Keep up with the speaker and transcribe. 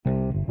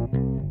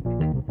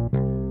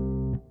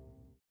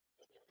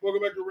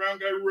Welcome back to Round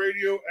Guy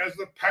Radio as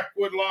the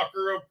Packwood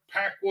Locker of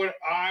Packwood,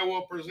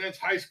 Iowa presents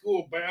high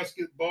school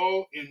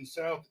basketball in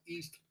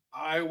Southeast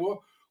Iowa.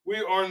 We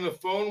are on the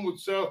phone with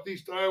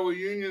Southeast Iowa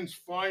Union's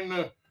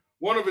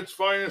one of its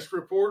finest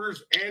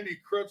reporters, Andy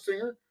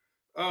Krutzinger,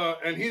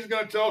 and he's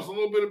going to tell us a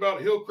little bit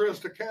about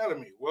Hillcrest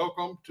Academy.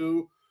 Welcome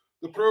to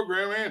the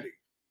program, Andy.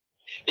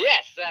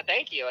 Yes,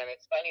 thank you. And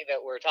it's funny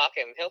that we're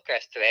talking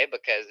Hillcrest today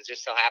because it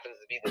just so happens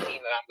to be the team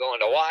that I'm going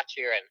to watch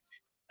here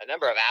in a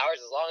number of hours,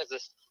 as long as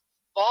this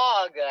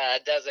fog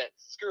doesn't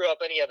screw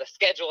up any of the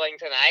scheduling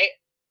tonight.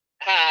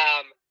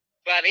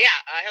 But yeah,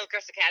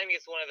 Hillcrest Academy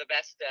is one of the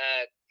best,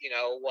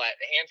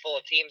 handful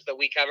of teams that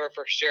we cover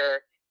for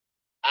sure.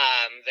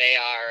 They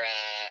are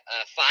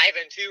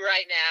 5-2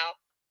 right now,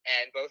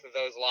 and both of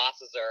those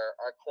losses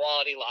are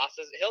quality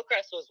losses.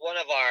 Hillcrest was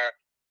one of our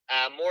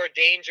more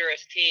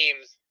dangerous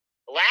teams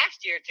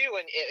last year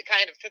too, and it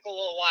kind of took a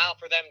little while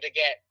for them to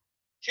get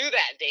to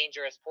that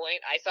dangerous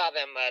point. I saw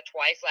them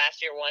twice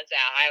last year, once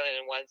at Highland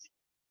and once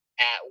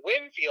at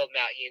Winfield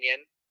Mount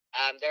Union.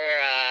 They're,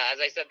 as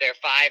I said, they're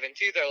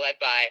 5-2. They're led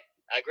by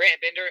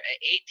Grant Binder at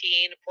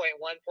 18.1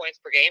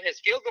 points per game.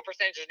 His field goal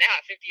percentage is now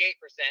at 58%.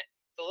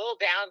 It's a little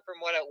down from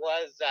what it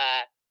was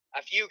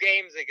a few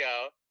games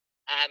ago.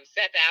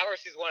 Seth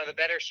Hours, who's one of the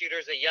better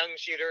shooters, a young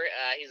shooter.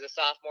 He's a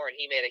sophomore, and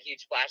he made a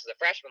huge splash as a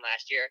freshman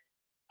last year.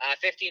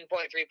 15.3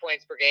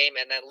 points per game,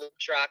 and then Luke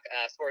Schrock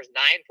scores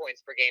 9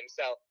 points per game.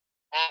 So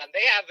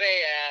they have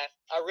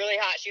a really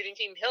hot shooting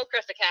team.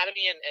 Hillcrest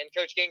Academy and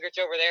Coach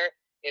Gingrich over there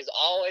is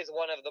always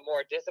one of the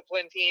more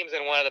disciplined teams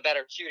and one of the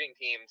better shooting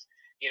teams,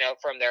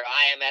 from their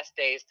IMS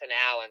days to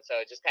now. And so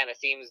it just kind of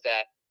seems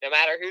that no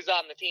matter who's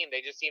on the team,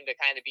 they just seem to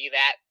kind of be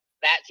that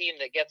team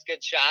that gets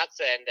good shots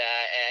and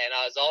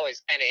I was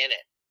always kind of in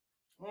it.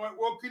 All right.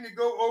 Well, can you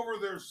go over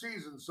their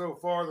season so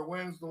far, the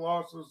wins, the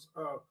losses?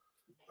 I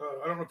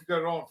don't know if you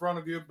got it all in front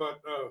of you,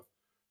 but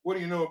what do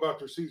you know about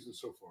their season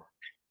so far?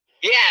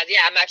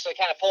 Yeah, I'm actually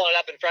kind of pulling it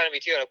up in front of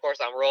me too, and of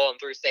course I'm rolling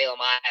through Salem,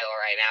 Iowa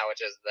right now,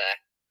 which is the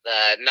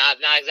not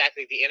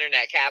exactly the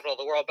internet capital of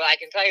the world, but I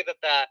can tell you that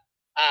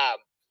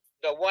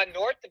the one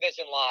North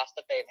Division loss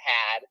that they've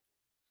had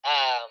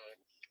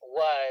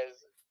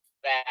was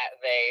that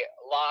they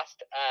lost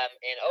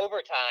in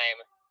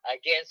overtime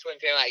against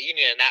Winfield Mount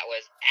Union, and that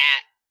was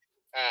at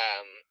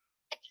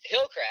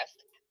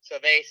Hillcrest. So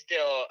they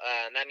still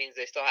that means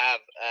they still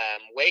have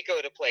Waco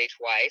to play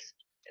twice,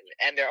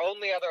 and their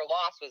only other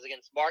loss was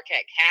against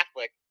Marquette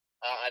Catholic,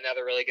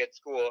 another really good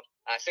school,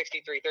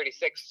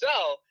 63-36.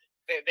 So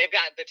they've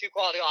got the two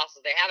quality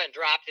losses. They haven't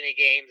dropped any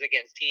games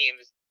against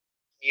teams,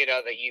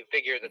 that you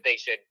figure that they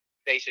should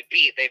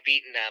beat. They've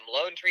beaten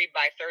Lone Tree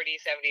by 30,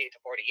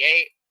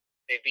 78-48.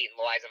 They've beaten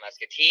Louisa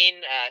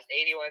Muscatine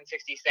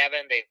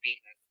 81-67. They've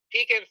beaten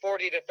Pekin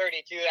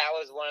 40-32. That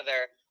was one of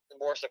their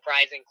more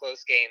surprising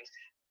close games.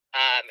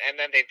 And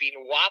then they've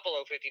beaten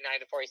Wapello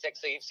 59-46.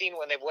 So you've seen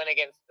when they've went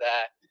against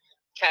the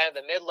kind of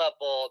the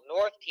mid-level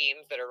North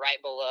teams that are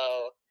right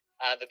below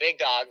the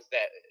big dogs,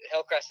 that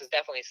Hillcrest has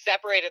definitely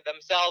separated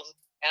themselves,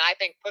 and I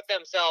think put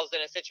themselves in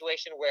a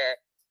situation where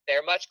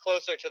they're much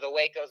closer to the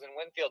Wacos and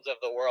Winfields of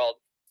the world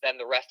than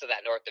the rest of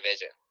that North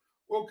Division.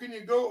 Well, can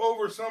you go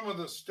over some of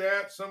the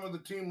stats, some of the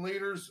team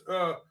leaders?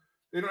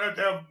 They don't have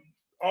to have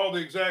all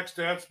the exact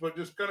stats, but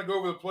just kind of go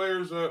over the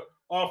players,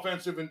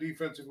 offensive and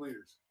defensive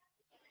leaders.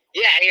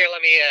 Yeah, here,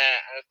 let me,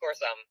 of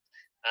course, I'm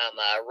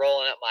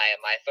rolling up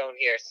my phone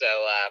here. So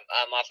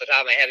I'm off the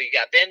top of my head. You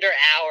got Bender,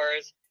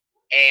 Hours,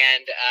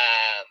 and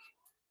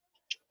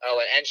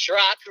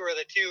Schrock, who are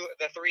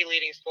the three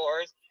leading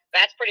scorers.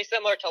 That's pretty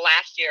similar to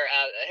last year.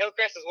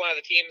 Hillcrest is one of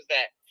the teams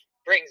that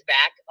brings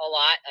back a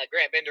lot.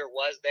 Grant Bender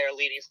was their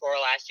leading scorer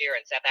last year,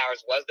 and Seth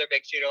Hours was their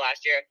big shooter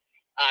last year.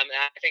 And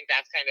I think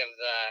that's kind of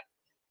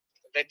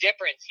the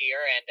difference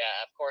here. And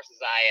of course,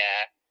 as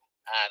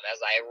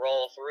I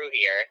roll through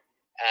here,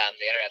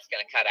 the internet's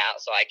going to cut out,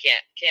 so I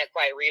can't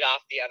quite read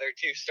off the other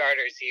two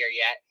starters here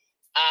yet.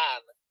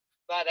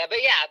 But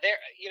yeah,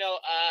 they're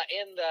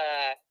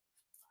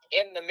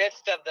in the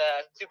midst of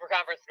the Super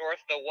Conference North,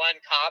 the one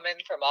common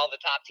from all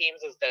the top teams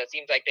is that it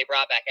seems like they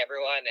brought back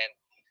everyone, and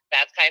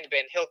that's kind of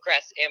been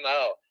Hillcrest's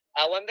MO.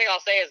 One thing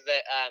I'll say is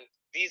that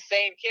these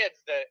same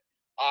kids that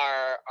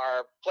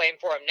are playing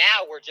for them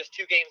now were just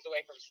 2 games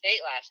away from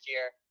state last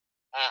year,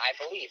 I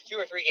believe, 2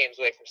 or 3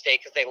 games away from state,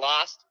 because they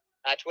lost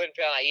to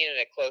Winfield Mount Union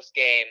in a close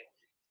game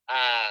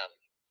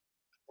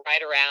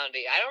right around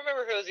I don't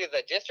remember if it was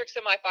either the district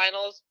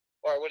semifinals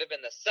or it would have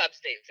been the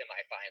sub-state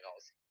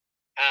semifinals.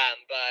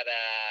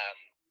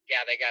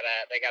 Yeah, they got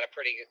a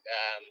pretty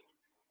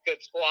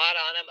good squad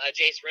on them.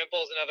 Jace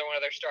Rimple is another one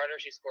of their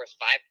starters. He scores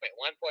 5.1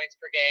 points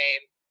per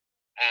game.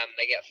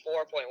 They get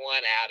 4.1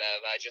 out of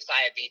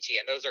Josiah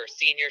Beachy, and those are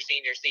senior.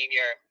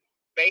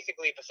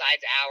 Basically,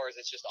 besides Hours,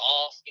 it's just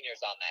all seniors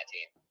on that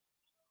team.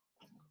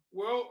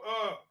 Well,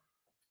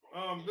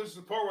 this is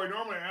the part where I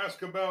normally ask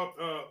about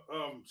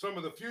some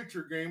of the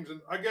future games,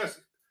 and I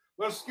guess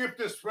let's skip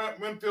this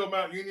Winfield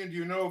Mount Union. Do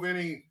you know of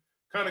any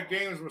kind of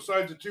games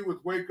besides the 2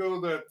 with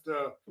Waco that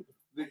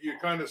you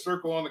kind of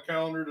circle on the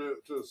calendar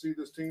to see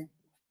this team?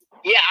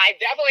 Yeah, I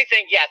definitely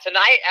think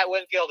tonight at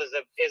Winfield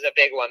is a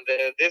big one.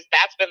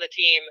 That's been the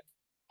team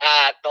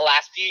the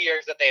last few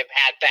years that they've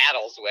had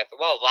battles with.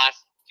 Well, last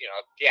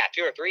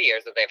 2 or 3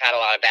 years that they've had a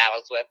lot of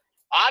battles with.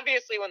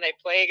 Obviously, when they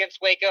play against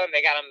Waco and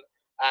they got them,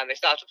 they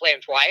still have to play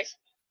them twice.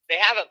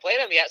 They haven't played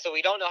them yet, so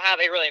we don't know how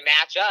they really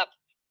match up.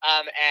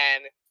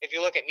 And if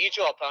you look at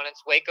mutual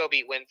opponents, Waco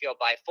beat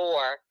Winfield by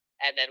 4,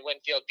 and then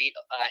Winfield beat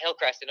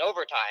Hillcrest in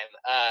overtime.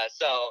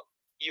 So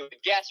you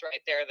would guess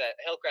right there that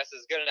Hillcrest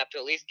is good enough to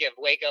at least give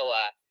Waco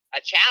a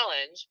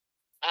challenge.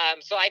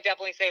 So I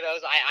definitely say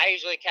those. I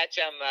usually catch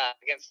them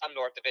against some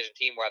North Division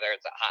team, whether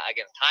it's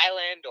against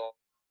Highland or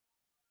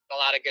a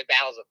lot of good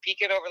battles with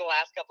Pekin over the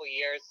last couple of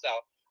years. So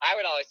I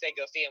would always say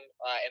go see them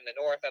in the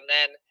North. And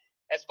then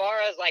as far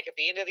as like at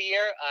the end of the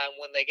year,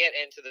 when they get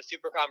into the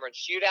Super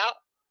Conference shootout,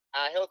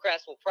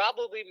 Hillcrest will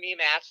probably be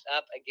matched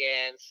up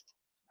against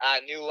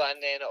New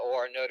London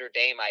or Notre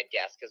Dame, I'd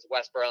guess, because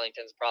West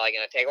Burlington's probably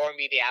going to take, or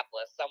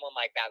Mediapolis, someone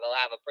like that. They'll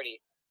have a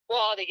pretty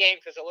quality game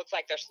because it looks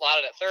like they're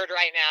slotted at third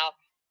right now.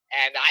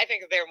 And I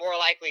think they're more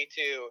likely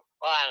to,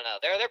 well, I don't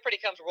know. They're pretty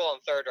comfortable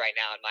in third right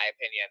now, in my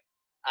opinion.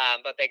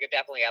 But they could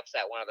definitely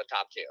upset one of the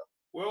top two.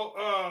 Well,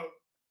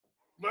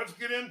 let's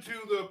get into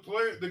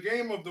the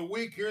game of the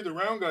week here, the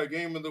Round Guy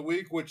game of the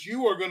week, which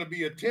you are going to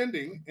be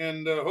attending,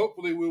 and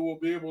hopefully we will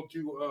be able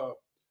to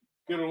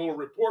get a little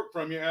report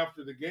from you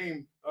after the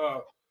game.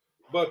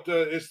 But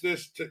it's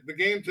the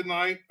game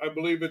tonight. I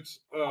believe it's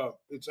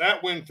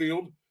at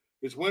Winfield.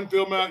 It's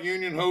Winfield Mount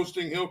Union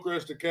hosting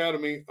Hillcrest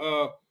Academy.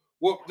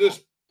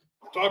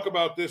 Talk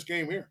about this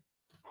game here.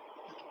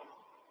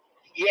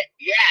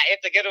 Yeah,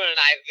 it's a good one, and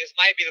this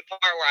might be the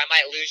part where I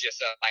might lose you.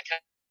 So if I cut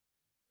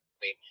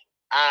me,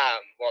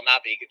 well,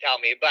 not that you can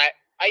tell me, but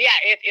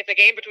it's a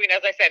game between,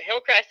 as I said,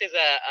 Hillcrest is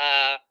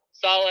a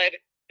solid.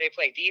 They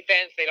play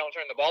defense. They don't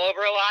turn the ball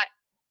over a lot,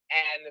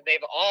 and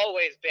they've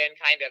always been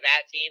kind of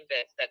that team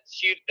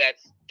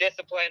that's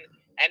disciplined.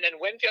 And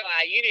then Winfield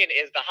Union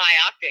is the high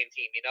octane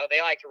team. You know, they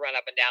like to run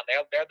up and down.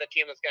 They're the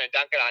team that's going to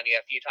dunk it on you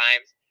a few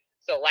times.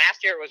 So last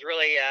year it was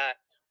really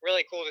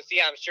really cool to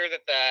see. I'm sure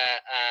that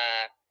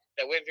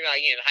the Winfield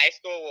Union High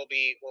School will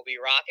be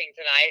rocking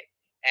tonight,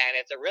 and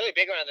it's a really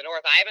big one in the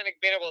North. I haven't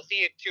been able to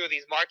see two of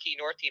these marquee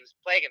North teams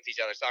play against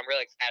each other, so I'm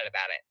really excited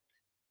about it.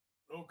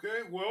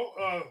 Okay, well,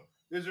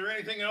 is there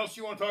anything else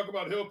you want to talk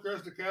about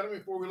Hillcrest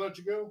Academy before we let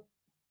you go?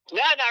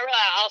 No, not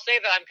really. I'll say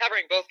that I'm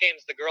covering both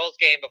games, the girls'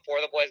 game before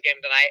the boys' game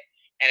tonight,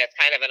 and it's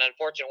kind of an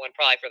unfortunate one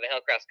probably for the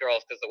Hillcrest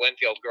girls because the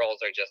Winfield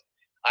girls are just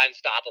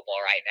unstoppable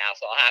right now.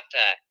 So I'll have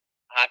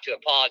to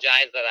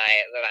apologize that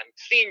I'm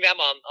seeing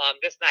them on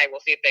this night.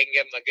 We'll see if they can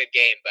give them a good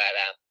game. But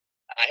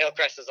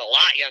Hillcrest is a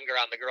lot younger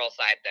on the girls'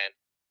 side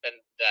than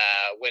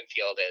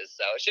Winfield is,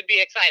 so it should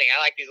be exciting. I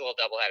like these little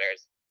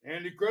doubleheaders.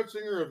 Andy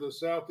Krutzinger of the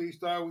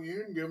Southeast Iowa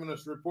Union giving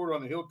us a report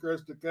on the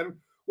Hillcrest Academy.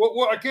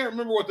 What I can't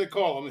remember what they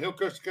call them. The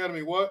Hillcrest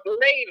Academy what?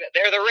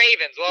 They're the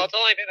Ravens. Well, it's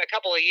only been a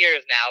couple of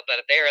years now,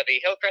 but they are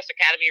the Hillcrest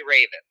Academy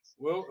Ravens.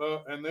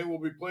 Well, and they will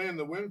be playing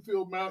the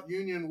Winfield Mount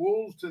Union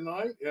Wolves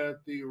tonight at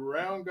the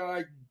Round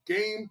Guy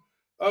game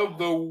of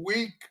the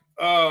week.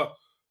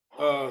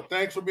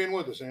 Thanks for being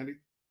with us, Andy.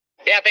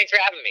 Yeah, thanks for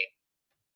having me.